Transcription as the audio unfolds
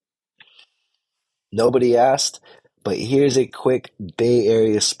Nobody asked, but here's a quick Bay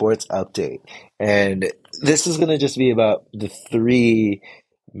Area sports update. And this is going to just be about the three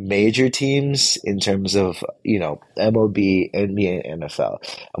major teams in terms of, MLB, NBA, and NFL.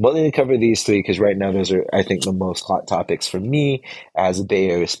 I'm only going to cover these three because right now those are, I think, the most hot topics for me as a Bay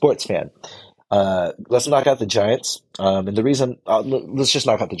Area sports fan. Let's knock out the Giants. And the reason, let's just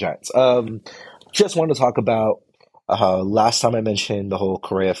knock out the Giants. Just want to talk about last time I mentioned the whole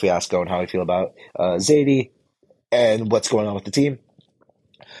Correa fiasco and how I feel about Zadie and what's going on with the team.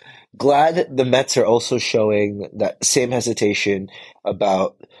 Glad the Mets are also showing that same hesitation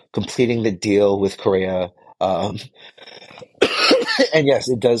about completing the deal with Correa. Um, and yes,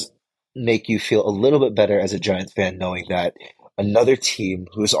 it does make you feel a little bit better as a Giants fan knowing that another team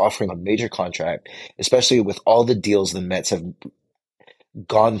who's offering a major contract, especially with all the deals the Mets have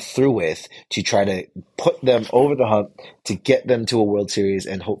gone through with to try to put them over the hump to get them to a World Series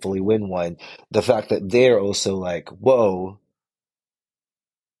and hopefully win one. The fact that they're also like, whoa,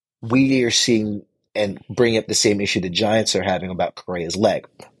 we are seeing and bring up the same issue the Giants are having about Correa's leg.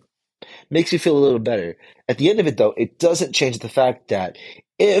 Makes you feel a little better. At the end of it, though, it doesn't change the fact that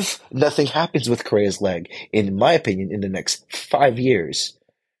if nothing happens with Correa's leg, in my opinion, in the next 5 years,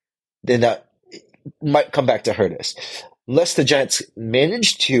 then that might come back to hurt us. Unless the Giants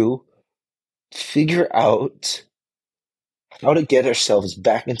manage to figure out how to get ourselves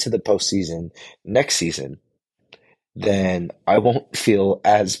back into the postseason next season, then I won't feel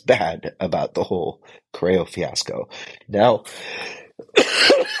as bad about the whole Correa fiasco. Now,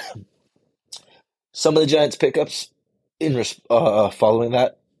 some of the Giants' pickups following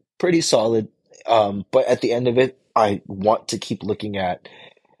that, pretty solid. But at the end of it, I want to keep looking at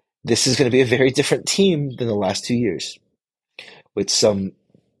this is going to be a very different team than the last 2 years, with some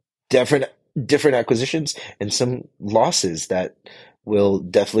different different acquisitions and some losses that will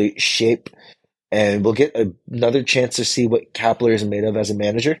definitely shape, and we'll get another chance to see what Kapler is made of as a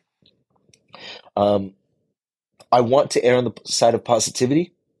manager. Um, I want to err on the side of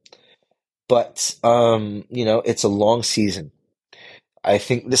positivity, but it's a long season. I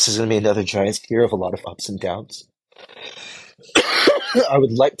think this is going to be another Giants year of a lot of ups and downs. I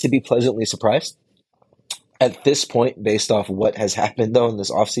would like to be pleasantly surprised at this point, based off what has happened though in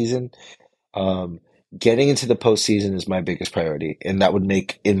this offseason. Um, Getting into the postseason is my biggest priority, and that would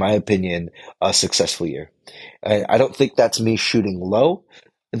make, in my opinion, a successful year. I don't think that's me shooting low.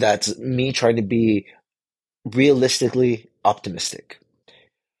 That's me trying to be realistically optimistic.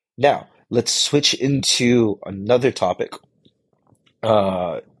 Now, let's switch into another topic.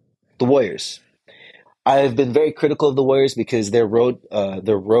 Uh, the Warriors. I've been very critical of the Warriors because their road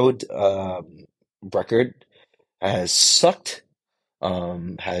record has sucked,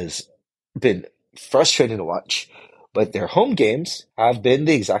 has been frustrating to watch, but their home games have been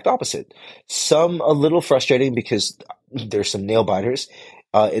the exact opposite. Some a little frustrating because there's some nail biters.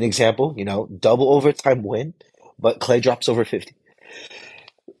 An example, double overtime win, but Clay drops over 50.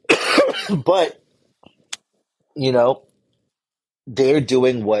 But, you know, they're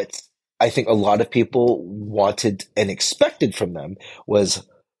doing what I think a lot of people wanted and expected from them was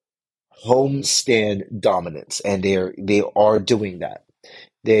homestand dominance, and they are doing that.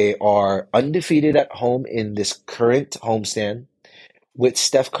 They are undefeated at home in this current homestand with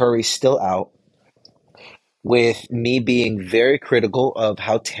Steph Curry still out, with me being very critical of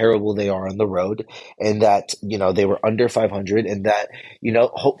how terrible they are on the road, and that, they were under 500, and that,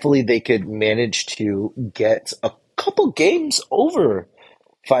 hopefully they could manage to get a couple games over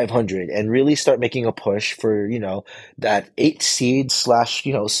 500 and really start making a push for, that eight seed slash,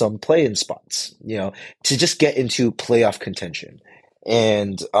 some play-in spots, to just get into playoff contention.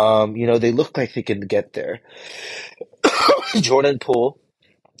 And, they look like they can get there. Jordan Poole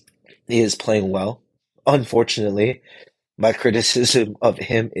is playing well. Unfortunately, my criticism of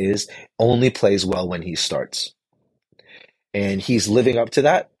him is only plays well when he starts. And he's living up to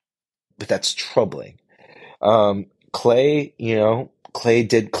that, but that's troubling. Clay, Clay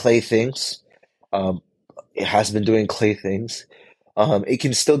did Clay things. Um, it has been doing Clay things. It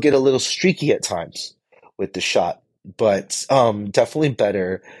can still get a little streaky at times with the shot, but definitely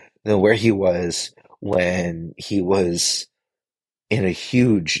better than where he was when he was in a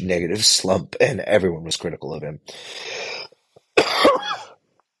huge negative slump and everyone was critical of him.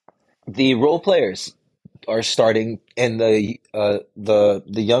 The role players are starting, and the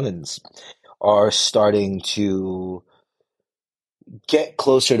youngins are starting to get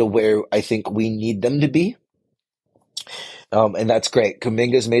closer to where I think we need them to be. And that's great.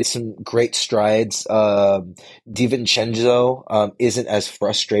 Kuminga's made some great strides. DiVincenzo isn't as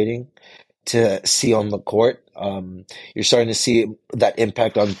frustrating. to see on the court. You're starting to see that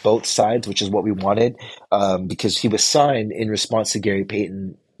impact on both sides, which is what we wanted, because he was signed in response to Gary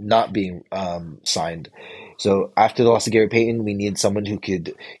Payton not being signed. So after the loss of Gary Payton, we need someone who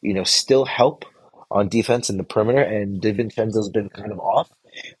could, still help on defense in the perimeter, and DiVincenzo's been kind of off.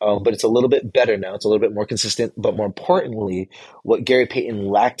 But it's a little bit better now. It's a little bit more consistent. But more importantly, what Gary Payton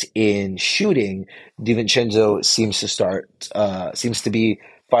lacked in shooting, DiVincenzo seems to be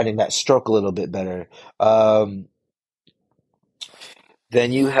finding that stroke a little bit better. Um,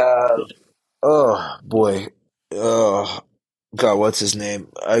 then you have, oh boy, oh God, what's his name?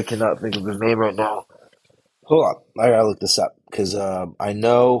 I cannot think of his name right now. Hold on, I gotta look this up because I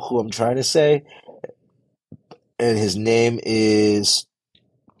know who I'm trying to say, and his name is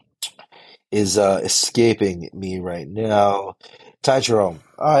escaping me right now. Ty Jerome.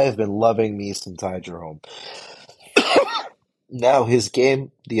 I have been loving me some Ty Jerome. Now his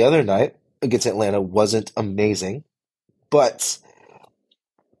game the other night against Atlanta wasn't amazing, but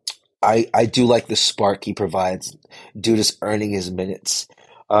I do like the spark he provides due to earning his minutes.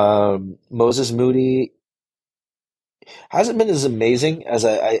 Moses Moody hasn't been as amazing as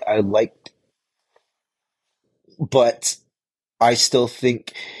I liked, but I still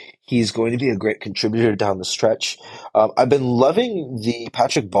think he's going to be a great contributor down the stretch. I've been loving the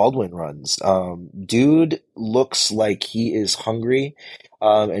Patrick Baldwin runs. Dude looks like he is hungry,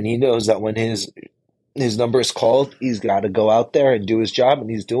 and he knows that when his number is called, he's got to go out there and do his job, and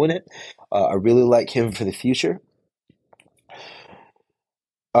he's doing it. I really like him for the future.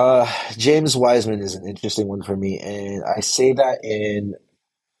 James Wiseman is an interesting one for me, and I say that in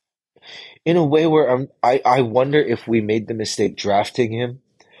a way where I wonder if we made the mistake drafting him,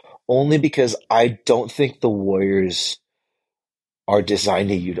 only because I don't think the Warriors are designed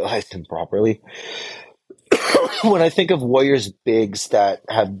to utilize him properly. When I think of Warriors bigs that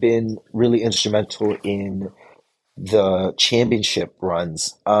have been really instrumental in the championship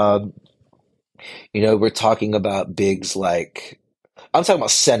runs, we're talking about bigs like I'm talking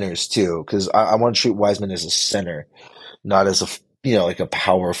about centers too, because I want to treat Wiseman as a center, not as like a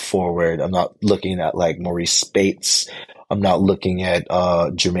power forward. I'm not looking at like Maurice Spates. I'm not looking at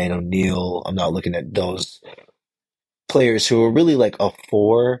Jermaine O'Neal. I'm not looking at those players who are really like a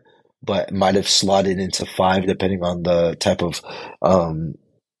four, but might have slotted into five depending on the type of um,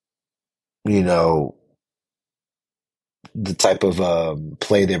 you know,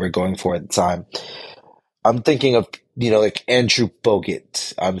 play they were going for at the time. I'm thinking of, like Andrew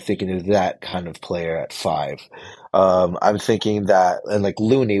Bogut. I'm thinking of that kind of player at five. I'm thinking that, and like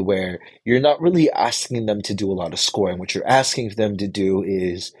Looney, where you're not really asking them to do a lot of scoring. What you're asking them to do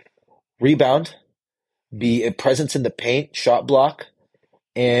is rebound, be a presence in the paint, shot block,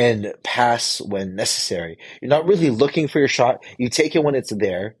 and pass when necessary. You're not really looking for your shot. You take it when it's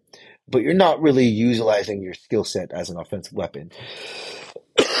there, but you're not really utilizing your skill set as an offensive weapon.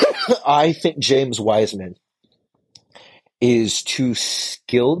 I think James Wiseman is too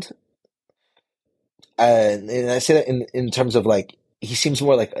skilled, and I say that in terms of like he seems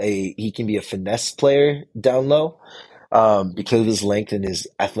more like he can be a finesse player down low, because of his length and his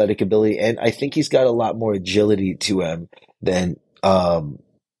athletic ability, and I think he's got a lot more agility to him than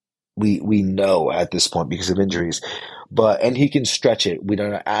we know at this point because of injuries. And he can stretch it. We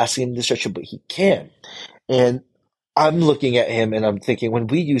don't ask him to stretch it, but he can. And I'm looking at him and I'm thinking when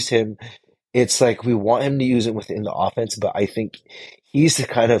we use him, it's like we want him to use it within the offense, but I think he's the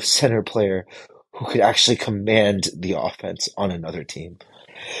kind of center player who could actually command the offense on another team.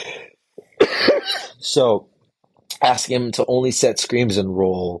 So asking him to only set screens and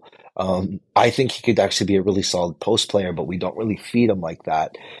roll, I think he could actually be a really solid post player, but we don't really feed him like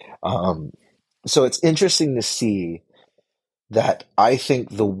that. Um, so it's interesting to see that I think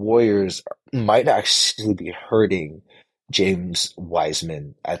the Warriors might actually be hurting James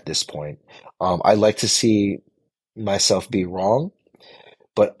Wiseman at this point. I'd like to see myself be wrong,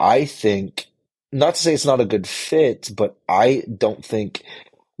 but I think, not to say it's not a good fit, but I don't think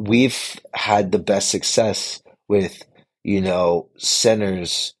we've had the best success with,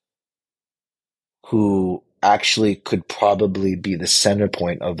 centers who actually could probably be the center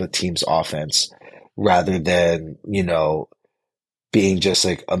point of a team's offense rather than, being just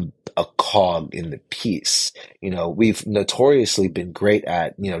like a cog in the piece. We've notoriously been great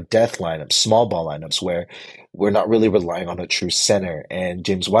at, death lineups, small ball lineups where we're not really relying on a true center. And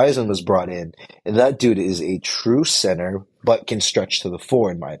James Wiseman was brought in, and that dude is a true center, but can stretch to the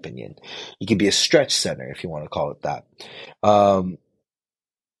four, in my opinion. He can be a stretch center, if you want to call it that. Um,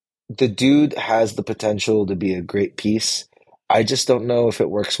 the dude has the potential to be a great piece. I just don't know if it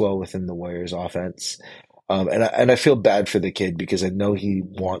works well within the Warriors offense. And I feel bad for the kid because I know he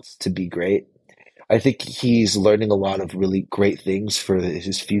wants to be great. I think he's learning a lot of really great things for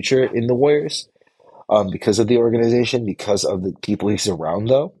his future in the Warriors, because of the organization, because of the people he's around,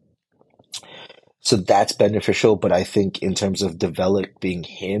 though. So that's beneficial. But I think in terms of developing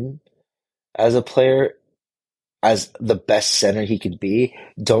him as a player, as the best center he could be,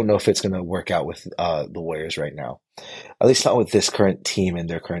 don't know if it's going to work out with the Warriors right now. At least not with this current team and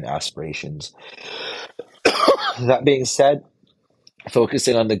their current aspirations. That being said,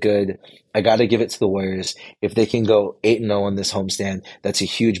 focusing on the good, I got to give it to the Warriors. If they can go 8-0 on this homestand, that's a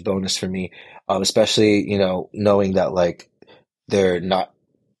huge bonus for me. Especially, knowing that like they're not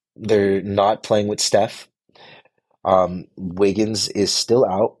they're not playing with Steph. Wiggins is still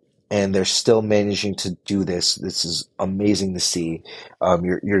out, and they're still managing to do this. This is amazing to see.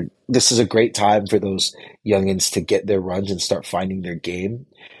 This is a great time for those youngins to get their runs and start finding their game.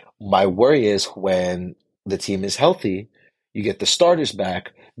 My worry is when the team is healthy, you get the starters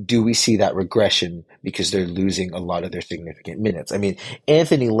back. Do we see that regression because they're losing a lot of their significant minutes? I mean,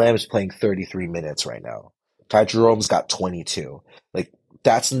 Anthony Lamb's playing 33 minutes right now. Ty Jerome's got 22. Like,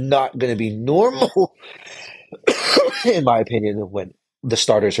 that's not going to be normal, in my opinion, when the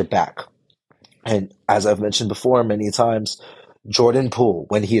starters are back. And as I've mentioned before many times, Jordan Poole,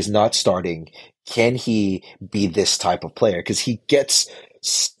 when he is not starting, can he be this type of player? Because he gets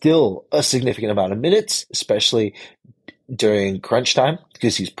still a significant amount of minutes, especially during crunch time,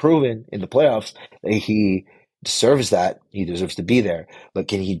 because he's proven in the playoffs that he deserves that. He deserves to be there. But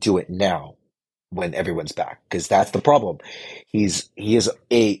can he do it now when everyone's back? Because that's the problem. He is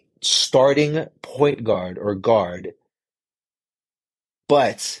a starting point guard or guard,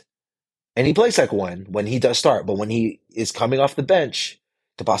 but and he plays like one when he does start, but when he is coming off the bench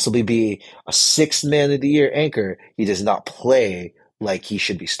to possibly be a sixth man of the year anchor, he does not play like he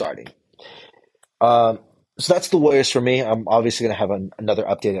should be starting. So that's the Warriors for me. I'm obviously going to have another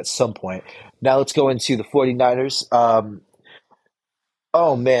update at some point. Now let's go into the 49ers.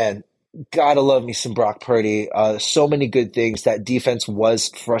 Oh, man. Gotta love me some Brock Purdy. So many good things. That defense was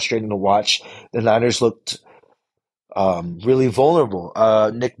frustrating to watch. The Niners looked really vulnerable.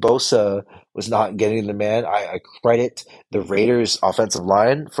 Nick Bosa was not getting the man. I credit the Raiders offensive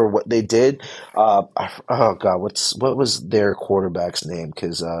line for what they did. Oh God, what was their quarterback's name?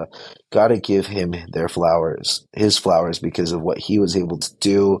 Because gotta give him his flowers, because of what he was able to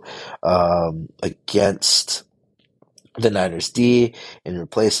do against the Niners D in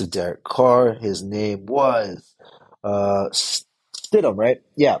replace of Derek Carr. His name was Stidham, right?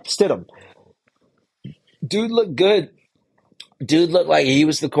 Yeah, Stidham. Dude looked good. Dude looked like he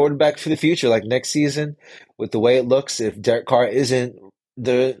was the quarterback for the future. Like next season, with the way it looks, if Derek Carr isn't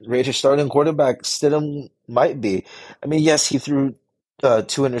the Raiders starting quarterback, Stidham might be. I mean, yes, he threw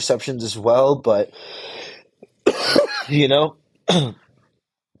two interceptions as well, but you know,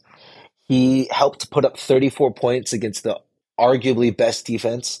 he helped put up 34 points against the arguably best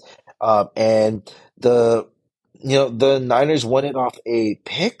defense, and the the Niners won it off a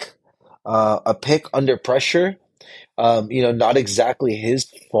pick under pressure. Not exactly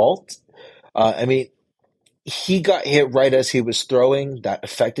his fault. I mean, he got hit right as he was throwing. That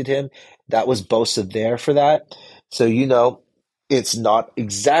affected him. That was Bosa there for that. So, it's not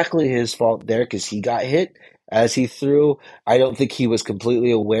exactly his fault there because he got hit as he threw. I don't think he was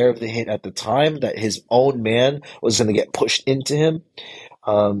completely aware of the hit at the time that his own man was going to get pushed into him.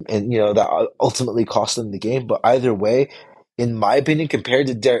 And that ultimately cost him the game. But either way, in my opinion, compared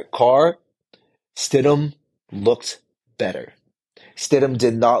to Derek Carr, Stidham looked better. Stidham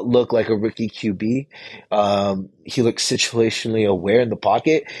did not look like a rookie QB. He looked situationally aware in the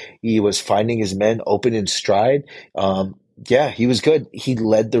pocket. He was finding his men open in stride. Yeah, he was good. He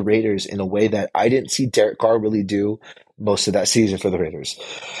led the Raiders in a way that I didn't see Derek Carr really do most of that season for the Raiders.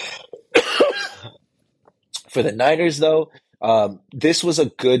 For the Niners, though, this was a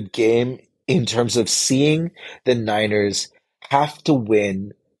good game in terms of seeing the Niners have to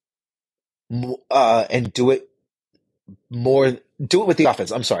win and do it more, do it with the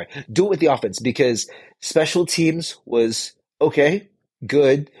offense. I'm sorry. Do it with the offense because special teams was okay,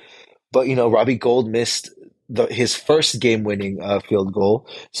 good, but Robbie Gould missed his first game winning field goal.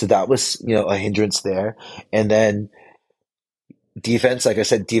 So that was, a hindrance there. And then defense, like I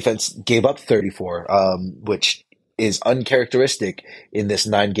said, defense gave up 34, which is uncharacteristic in this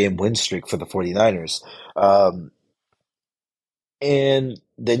 9-game win streak for the 49ers. And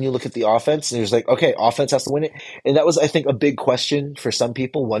then you look at the offense and there's like, okay, offense has to win it. And that was, I think, a big question for some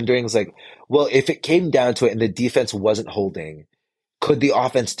people wondering is like, well, if it came down to it and the defense wasn't holding, could the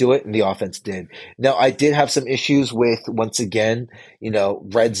offense do it? And the offense did. Now, I did have some issues with, once again,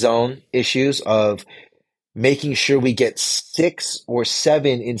 red zone issues of making sure we get 6 or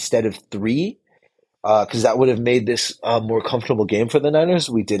 7 instead of three, because that would have made this a more comfortable game for the Niners.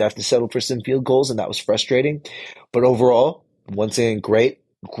 We did have to settle for some field goals, and that was frustrating. But overall, once again, great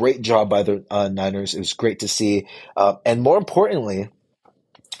job by the Niners. It was great to see. And more importantly,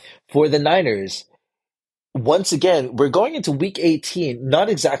 for the Niners, once again, we're going into week 18, not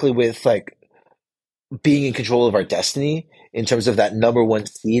exactly with like being in control of our destiny in terms of that number one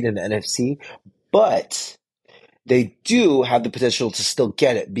seed in the NFC, but they do have the potential to still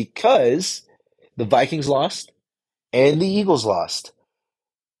get it because the Vikings lost and the Eagles lost.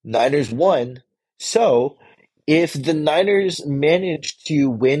 Niners won. So if the Niners manage to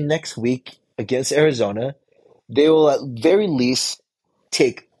win next week against Arizona, they will at very least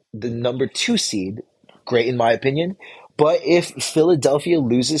take the number two seed. Great in my opinion. But if Philadelphia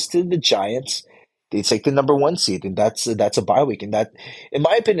loses to the Giants, they take the number one seed, and that's a bye week. And that, in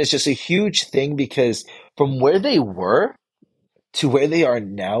my opinion, is just a huge thing because from where they were to where they are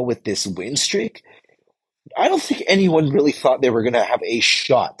now with this win streak, I don't think anyone really thought they were going to have a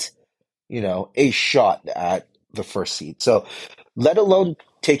shot at the first seed. So, let alone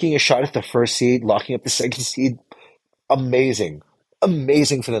taking a shot at the first seed, locking up the second seed, amazing.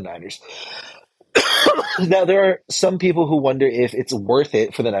 Amazing for the Niners. Now, there are some people who wonder if it's worth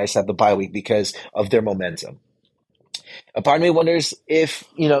it for the Niners to have the bye week because of their momentum. A part of me wonders if,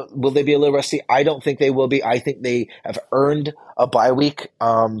 will they be a little rusty? I don't think they will be. I think they have earned a bye week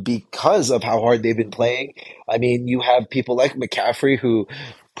because of how hard they've been playing. I mean, you have people like McCaffrey who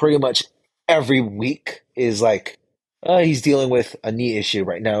pretty much every week is like, he's dealing with a knee issue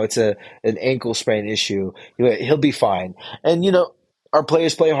right now. It's an ankle sprain issue. He'll be fine. And, our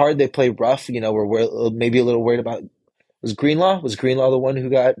players play hard. They play rough. We're maybe a little worried about was Greenlaw the one who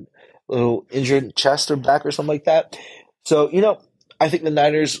got a little injured chest or back or something like that? So, I think the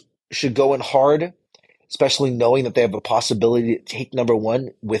Niners should go in hard, especially knowing that they have a possibility to take number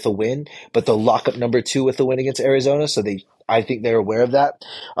one with a win, but they'll lock up number two with a win against Arizona. So I think they're aware of that.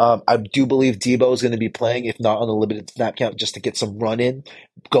 I do believe Debo is going to be playing, if not on a limited snap count, just to get some run in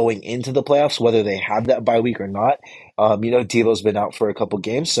going into the playoffs, whether they have that bye week or not. Debo's been out for a couple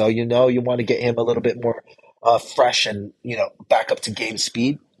games, so you want to get him a little bit more fresh and back up to game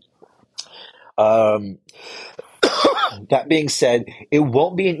speed. Um, that being said, it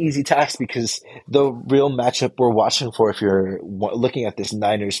won't be an easy task because the real matchup we're watching for, if you're looking at this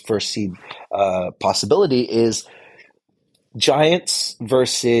Niners first seed possibility, is Giants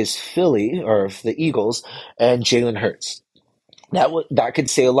versus Philly or the Eagles and Jalen Hurts. That could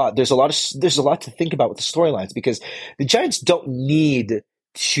say a lot. There's a lot to think about with the storylines because the Giants don't need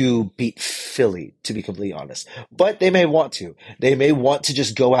to beat Philly, to be completely honest, but they may want to. They may want to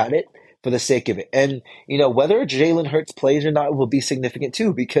just go at it for the sake of it. And whether Jalen Hurts plays or not will be significant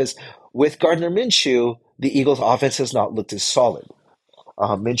too, because with Gardner Minshew, the Eagles' offense has not looked as solid.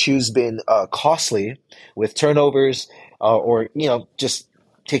 Minshew's been costly with turnovers or just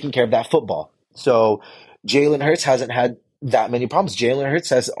taking care of that football. So Jalen Hurts hasn't had that many problems. Jalen Hurts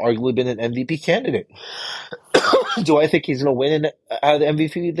has arguably been an MVP candidate. Do I think he's going to win out of the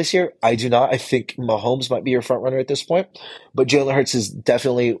MVP this year? I do not. I think Mahomes might be your front runner at this point, but Jalen Hurts is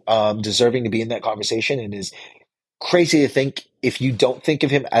definitely deserving to be in that conversation, and is crazy to think if you don't think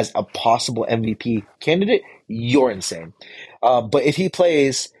of him as a possible MVP candidate, you're insane. But if he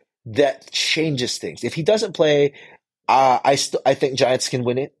plays, that changes things. If he doesn't play, I think Giants can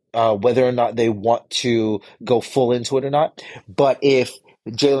win it, whether or not they want to go full into it or not. But if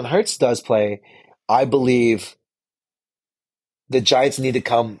Jalen Hurts does play, I believe the Giants need to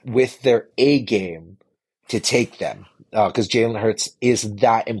come with their A game to take them because Jalen Hurts is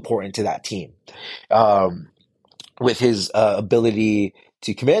that important to that team with his ability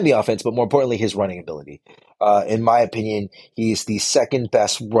to command the offense, but more importantly, his running ability. In my opinion, he's the second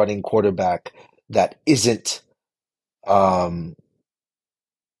best running quarterback that isn't. Um,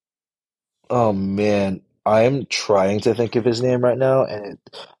 oh man, I'm trying to think of his name right now, and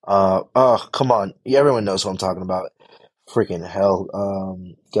oh come on, yeah, everyone knows who I'm talking about. Freaking hell,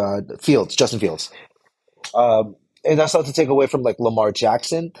 God, Justin Fields. And that's not to take away from like Lamar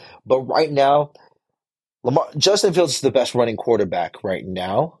Jackson, but right now, Justin Fields is the best running quarterback right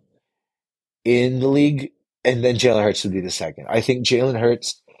now in the league, and then Jalen Hurts would be the second. I think Jalen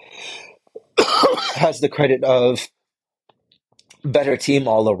Hurts has the credit of better team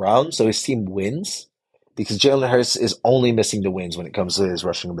all around, so his team wins because Jalen Hurts is only missing the wins when it comes to his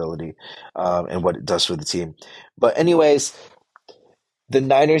rushing ability and what it does for the team. But anyways, the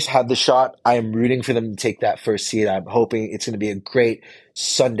Niners have the shot. I am rooting for them to take that first seed. I'm hoping it's going to be a great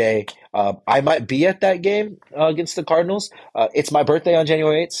Sunday. I might be at that game against the Cardinals. It's my birthday on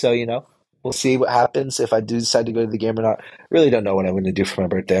January 8th, so We'll see what happens if I do decide to go to the game or not. Really don't know what I'm going to do for my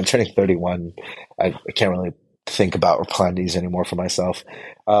birthday. I'm turning 31. I can't really think about or plan these anymore for myself.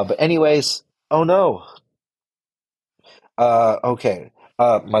 But anyways, oh no. Okay.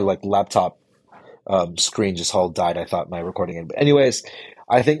 My like laptop screen just all died. I thought my recording ended. But anyways,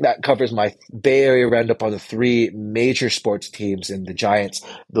 I think that covers my Bay Area roundup on the three major sports teams in the Giants,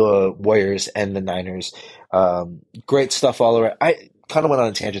 the Warriors, and the Niners. Great stuff all around. I kind of went on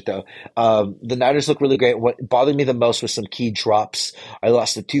a tangent though. The Niners look really great. What bothered me the most was some key drops. I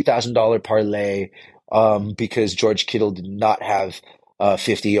lost a $2,000 parlay because George Kittle did not have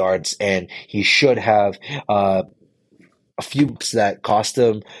 50 yards, and he should have a few that cost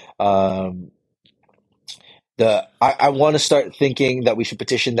him. Um, I want to start thinking that we should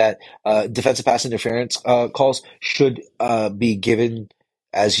petition that defensive pass interference calls should be given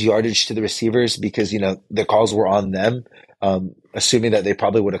as yardage to the receivers because the calls were on them, assuming that they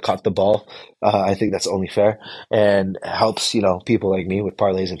probably would have caught the ball. I think that's only fair and helps people like me with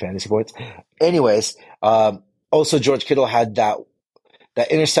parlays and fantasy points. Anyways, also George Kittle had that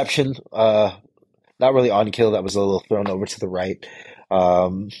interception, not really on kill, that was a little thrown over to the right.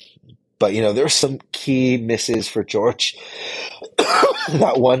 Um, but there were some key misses for George.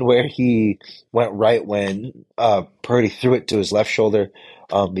 That one where he went right when Purdy threw it to his left shoulder,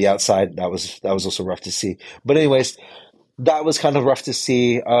 the outside. That was also rough to see. But anyways, that was kind of rough to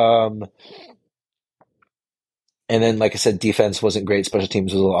see. And then, like I said, defense wasn't great. Special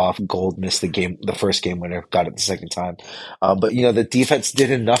teams was a little off. Gold missed the first game winner, got it the second time. But the defense did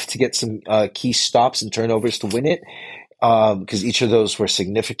enough to get some key stops and turnovers to win it because each of those were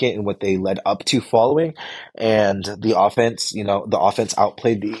significant in what they led up to following. And the offense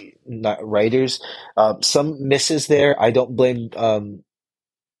outplayed the Raiders. Some misses there. I don't blame. I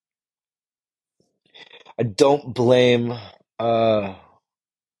don't blame. Uh,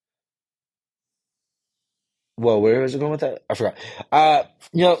 Whoa, where was it going with that? I forgot. Uh,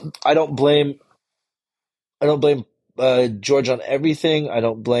 I don't blame. George on everything. I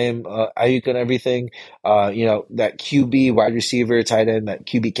don't blame Ayuk on everything. That QB wide receiver, tight end, that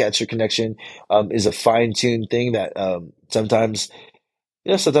QB catcher connection is a fine tuned thing that sometimes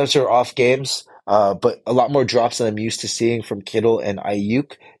there are off games, but a lot more drops than I'm used to seeing from Kittle and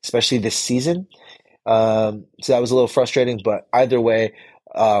Ayuk, especially this season. So that was a little frustrating, but either way,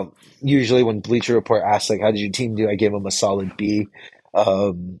 usually when Bleacher Report asks like, "How did your team do?" I gave them a solid B.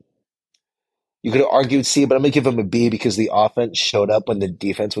 Um, you could have argued C, but I'm gonna give him a B because the offense showed up when the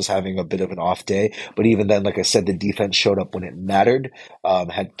defense was having a bit of an off day. But even then, like I said, the defense showed up when it mattered,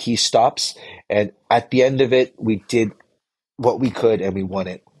 had key stops, and at the end of it, we did what we could and we won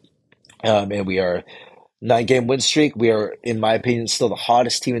it. And we are 9-game win streak. We are, in my opinion, still the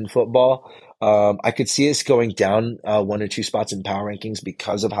hottest team in football. I could see us going down one or two spots in power rankings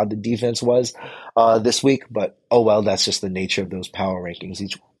because of how the defense was this week. But oh well, that's just the nature of those power rankings.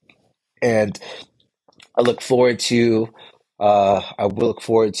 And I will look forward to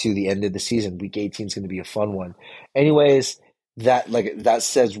the end of the season. Week 18 is going to be a fun one. Anyways, that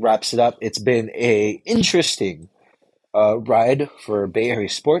says wraps it up. It's been a interesting ride for Bay Area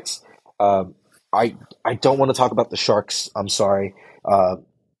sports. Um, I don't want to talk about the Sharks. I'm sorry. Uh,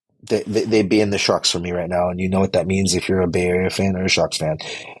 they be in the Sharks for me right now, and you know what that means if you're a Bay Area fan or a Sharks fan.